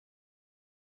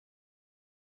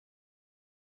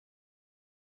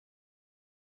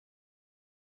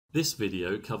This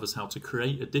video covers how to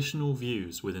create additional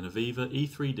views within Aveva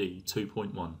E3D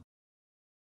 2.1.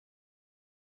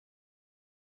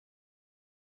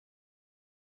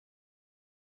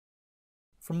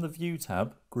 From the View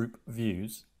tab, Group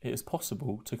Views, it is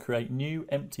possible to create new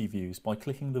empty views by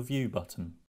clicking the View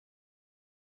button.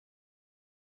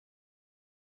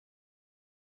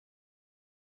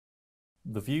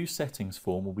 The View Settings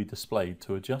form will be displayed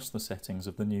to adjust the settings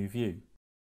of the new view.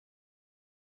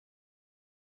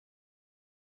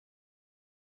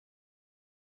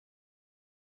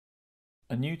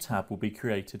 A new tab will be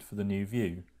created for the new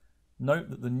view. Note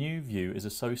that the new view is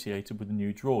associated with the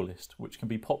new draw list, which can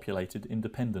be populated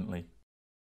independently.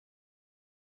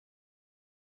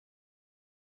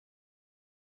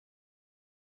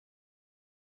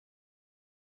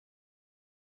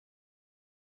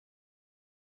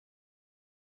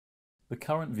 The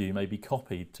current view may be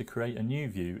copied to create a new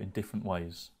view in different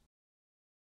ways.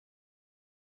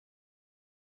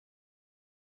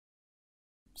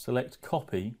 Select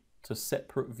Copy to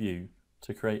Separate View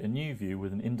to create a new view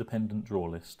with an independent draw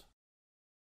list.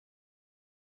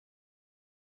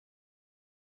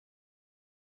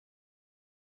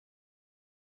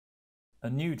 A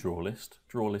new draw list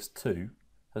 2,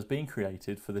 has been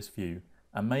created for this view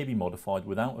and may be modified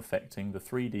without affecting the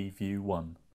 3D View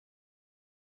 1.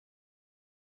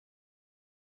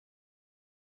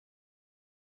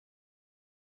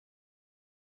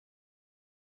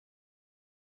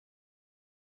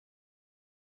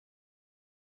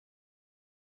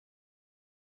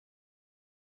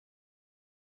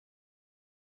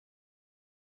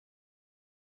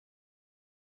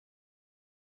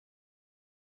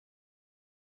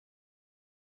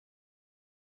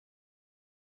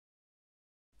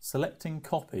 Selecting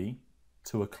Copy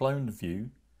to a cloned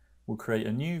view will create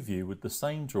a new view with the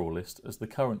same draw list as the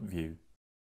current view.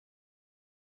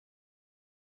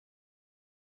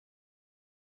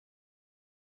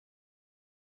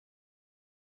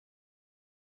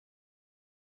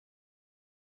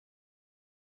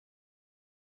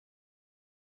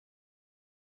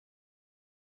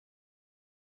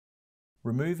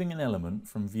 Removing an element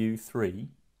from View 3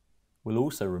 will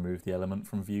also remove the element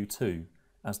from View 2,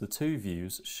 as the two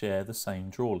views share the same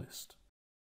draw list.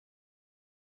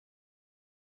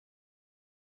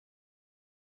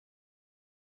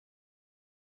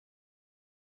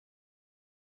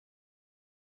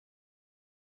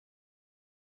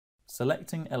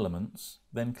 Selecting elements,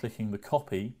 then clicking the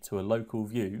Copy to a local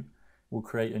view will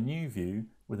create a new view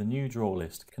with a new draw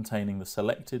list containing the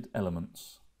selected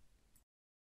elements.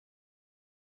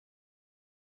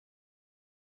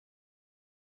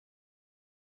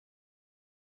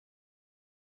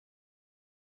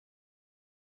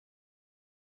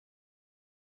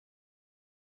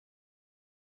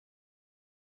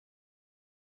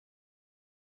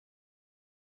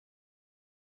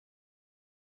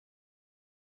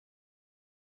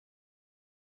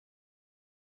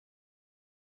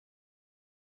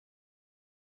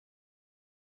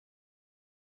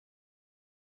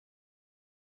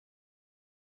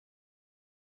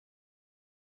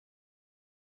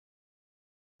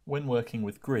 When working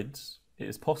with grids, it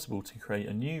is possible to create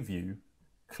a new view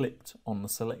clipped on the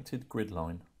selected grid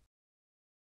line.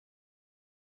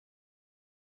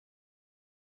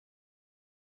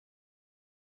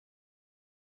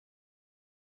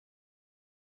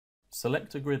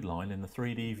 Select a grid line in the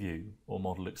 3D view or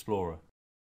Model Explorer.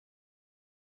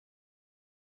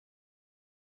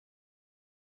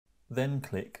 Then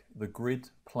click the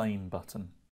Grid Plane button.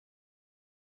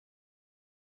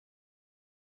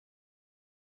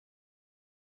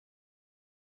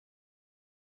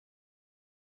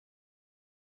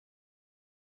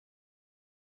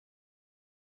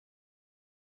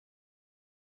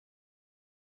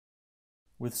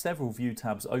 With several view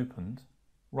tabs opened,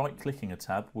 right-clicking a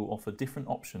tab will offer different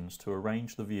options to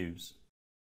arrange the views.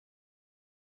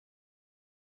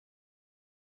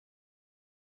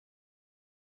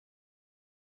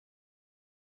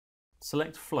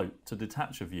 Select Float to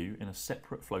detach a view in a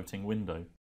separate floating window.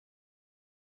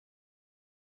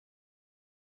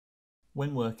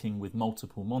 When working with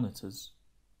multiple monitors,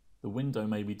 the window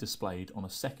may be displayed on a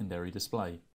secondary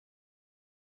display.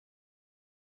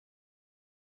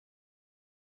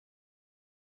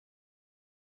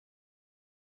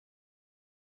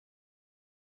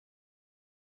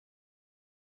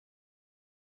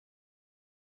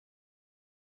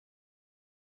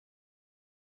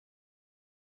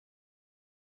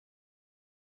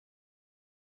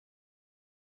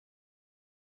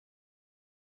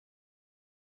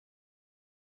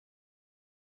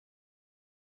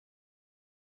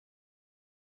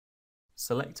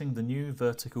 Selecting the new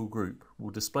vertical group will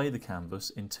display the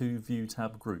canvas in two View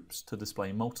tab groups to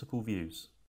display multiple views.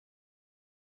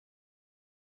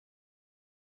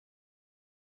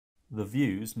 The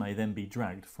views may then be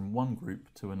dragged from one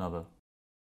group to another.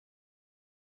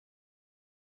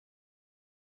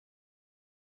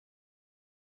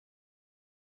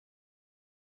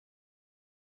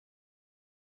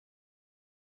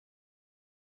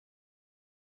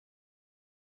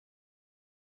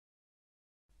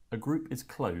 A group is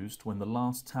closed when the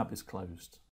last tab is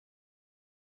closed.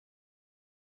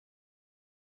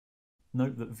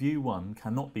 Note that View 1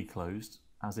 cannot be closed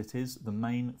as it is the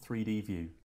main 3D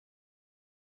view.